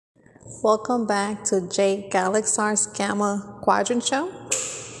Welcome back to Jay Galaxar's Gamma Quadrant Show.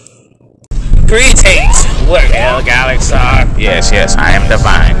 Greetings, Lord Galaxar. Yes, I am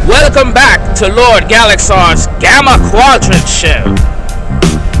divine. Welcome back to Lord Galaxar's Gamma Quadrant Show.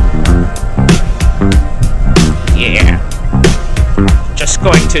 Yeah. Just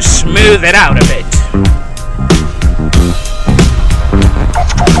going to smooth it out a bit.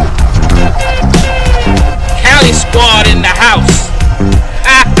 Cali Squad in the house.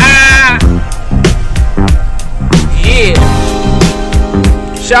 Yeah.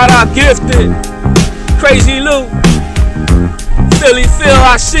 Shout out Gifted, Crazy Lou, Philly Phil,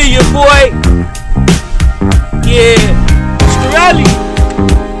 I see you, boy. Yeah, Strelly,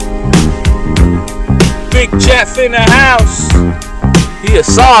 Big Jeff in the house. He a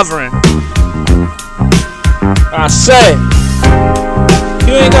sovereign. I say,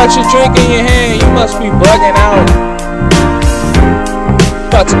 you ain't got your drink in your hand, you must be bugging out.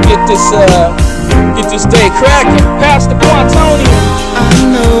 About to get this day cracking. Pastor Quantonium. I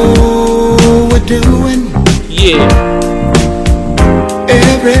know we're doing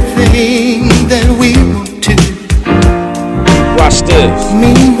everything that we want to. Watch this.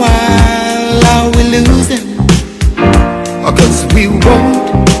 Meanwhile, are we losing? Cause we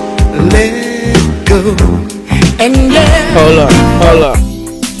won't let go. And yeah. Hold up.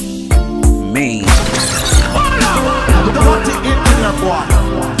 Mean.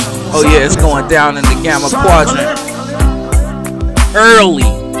 Oh yeah, it's going down in the Gamma Quadrant. Early.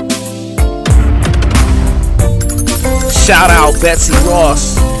 Shout out Betsy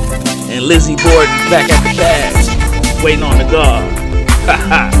Ross and Lizzie Borden back at the badge, waiting on the guard.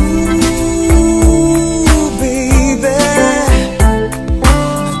 Ooh, baby,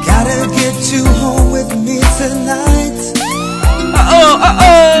 gotta get you home with me tonight.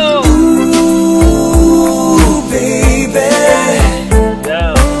 Uh-oh. Ooh, baby,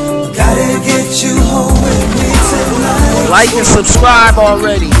 gotta get you home with me tonight. Like and subscribe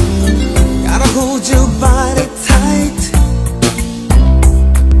already. Gotta hold your body tight.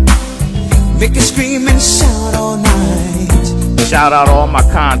 Make it scream and shout all night. Shout out all my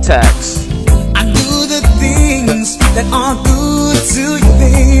contacts. I do the things that are good to you,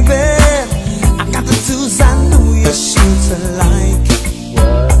 baby. I got the tools I know you're sure to like.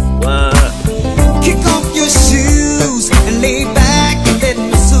 What? Kick off your shoes and lay back and let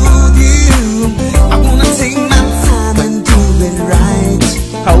me soothe you. I wanna take my time and do it right.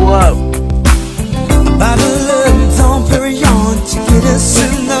 How up? A bottle of Dom Perignon to get us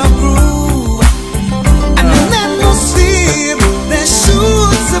in the groove. And an atmosphere that's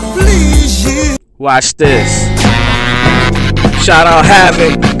sure to please you. Watch this. Shout out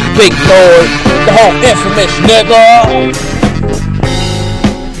Havoc, Big Lord, the whole infamous nigga.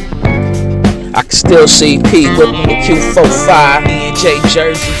 I can still see P with me, the Q45, me and J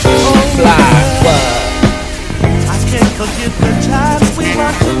Jersey, fly. I can't forget the times we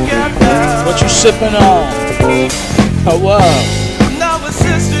were together. What you sipping on? Oh, up? Now a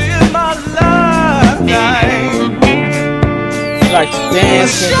sister in my life. You like to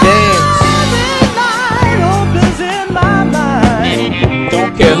dance and dance.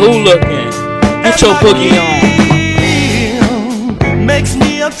 Don't care who looking. Get your boogie on. Makes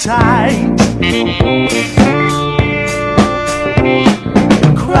me uptight.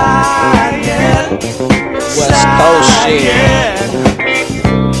 Crying. West Coast shit.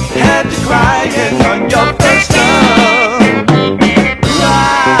 Had to crying on your first love.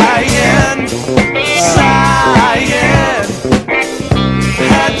 Crying. Sighing.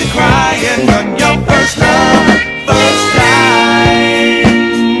 Had to crying on your first love. First time.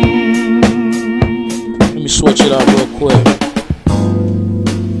 Let me switch it up real quick.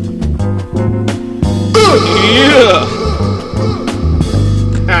 Yeah.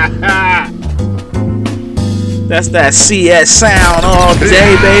 That's that CS sound all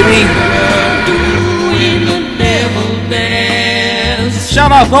day, baby.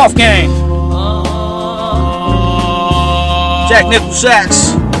 Shout out Golf Gang. Jack Nickel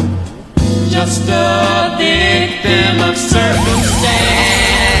Sax. Just a victim of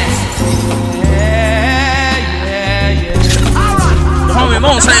circumstance. The homie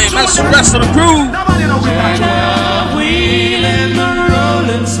Montaigne, that's the rest of the crew. The wheel and the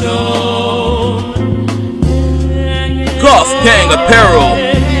rolling stone. Golf Gang apparel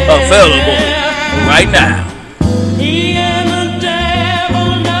available right now. He and the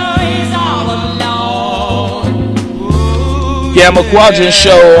devil know he's all alone. Gamma Quadrant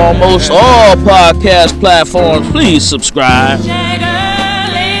Show on almost all podcast platforms. Please subscribe.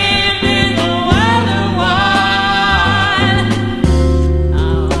 Jagger lived in the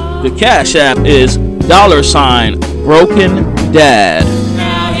wild. The Cash App is $Broken Dad.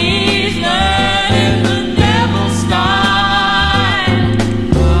 Now he's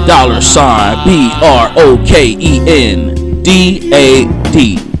sign BROKENDAD.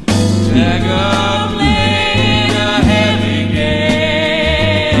 Jack up late, a heavy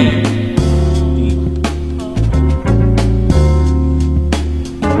game.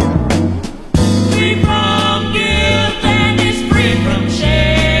 Free from guilt and is free from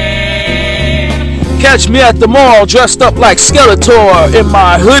shame. Catch me at the mall dressed up like Skeletor in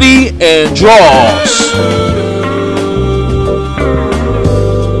my hoodie and drawers.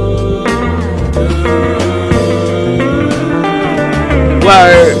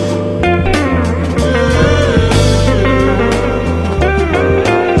 Word.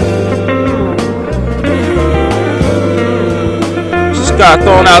 Just got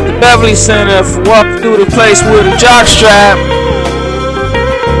thrown out the Beverly Center for walking through the place with a jockstrap.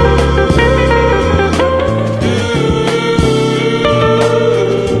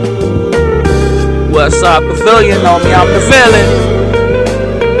 Westside Pavilion on me, I'm the villain.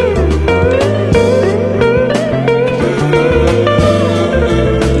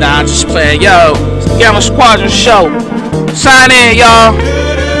 Nah, I'm just playing, yo. It's the Gamma Squadron show. Sign in, y'all.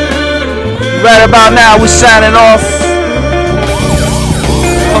 Right about now, we signing off.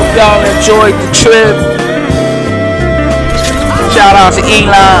 Hope y'all enjoyed the trip. Shout out to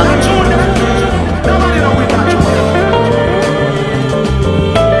Elon.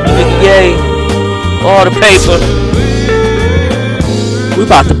 Yay. All the paper. We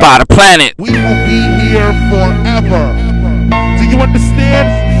about to buy the planet. We will be here forever. Do you understand?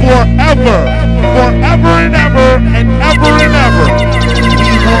 Forever. Forever and ever and ever and ever. We will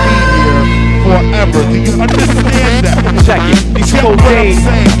be here forever. Do you understand that? Check it. These cold days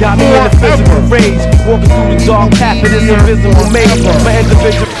got me in the physical rage. Walking through the dark path of this invisible maze. My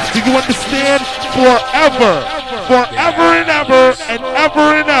individual. Do you understand? Forever. Forever and ever and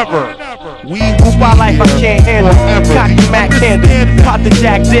ever and ever. We will my life I can't handle. Cock the Mac candle, pop the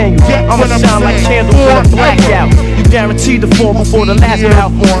Jack Daniel. I'ma shine like candles in a blackout. You guaranteed to fall before the last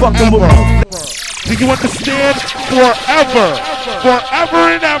round. Fucking with me. Do you understand? Forever. Forever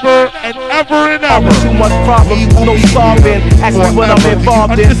and ever and ever and ever. Too much problems, no solving. Ask me what I'm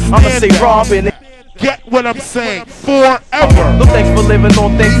involved in. I'ma say robbing. Get what I'm saying? Forever. No thanks for living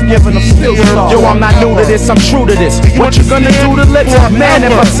on Thanksgiving, I'm still starving. Yo, I'm not new to this, I'm true to this. What you gonna do to lips? Man,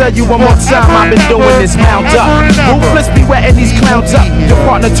 if I tell you one more time, I've been doing this mount up. Ruthless be wetting these clowns up. Your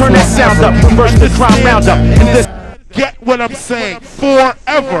partner, turn that sound up. First the crime roundup. And this. Get what I'm saying?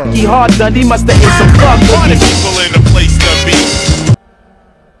 Forever. He hard done, he must have ate some club. Party people in the place to be.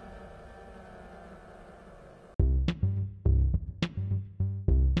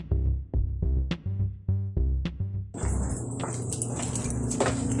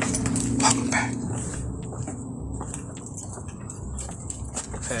 Welcome back.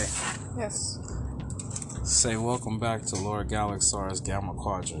 Hey, Yes. say welcome back to Lord Galaxar's Gamma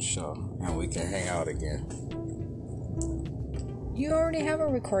Quadrant show, and we can hang out again. You already have a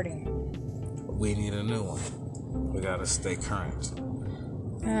recording. We need a new one. We gotta stay current.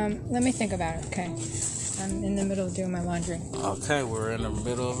 Let me think about it, okay? I'm in the middle of doing my laundry. Okay, we're in the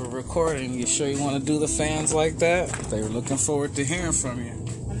middle of a recording. You sure you want to do the fans like that? They're looking forward to hearing from you.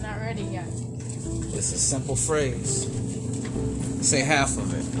 I'm not ready yet. It's a simple phrase. Say half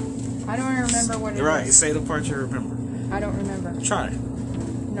of it. I don't remember what it You're right. is. Say the part you remember. I don't remember. Try.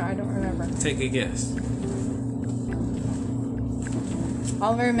 No, I don't remember. Take a guess.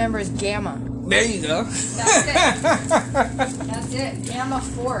 All I remember is gamma. There you go. That's it. That's it. Gamma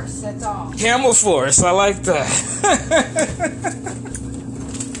force. That's all. Camel Force. I like that.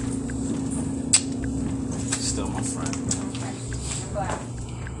 Still my friend. Okay. I'm glad.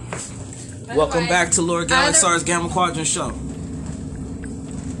 By the Welcome way, back to Lord Galaxar's Gamma Quadrant show.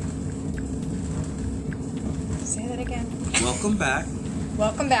 Say that again. Welcome back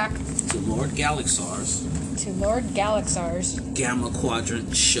Welcome back to Lord Galaxar's to Lord Galaxar's Gamma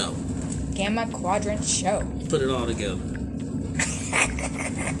Quadrant show. Gamma Quadrant show. Put it all together.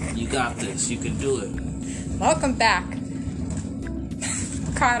 You got this. You can do it. Welcome back,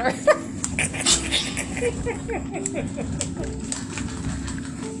 Carter.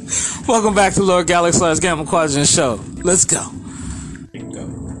 Welcome back to Lord Galaxar's Gamma Quadrant show. Let's go.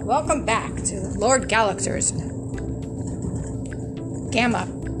 Welcome back to Lord Galaxar's Gamma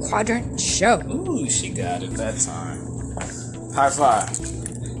Quadrant show. Ooh, she got it that time. High five.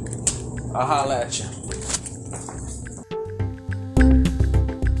 I'll holla at you.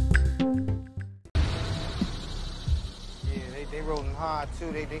 Yeah, they rolling hard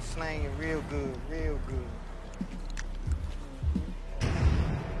too. They slanging real good, real good.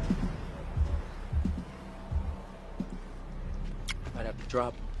 Might have to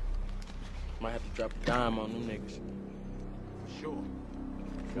drop a dime on them niggas. Sure.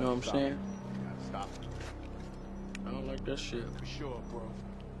 You know what I'm saying? Gotta stop it. I don't like that shit. For sure, bro.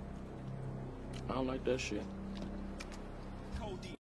 I don't like that shit.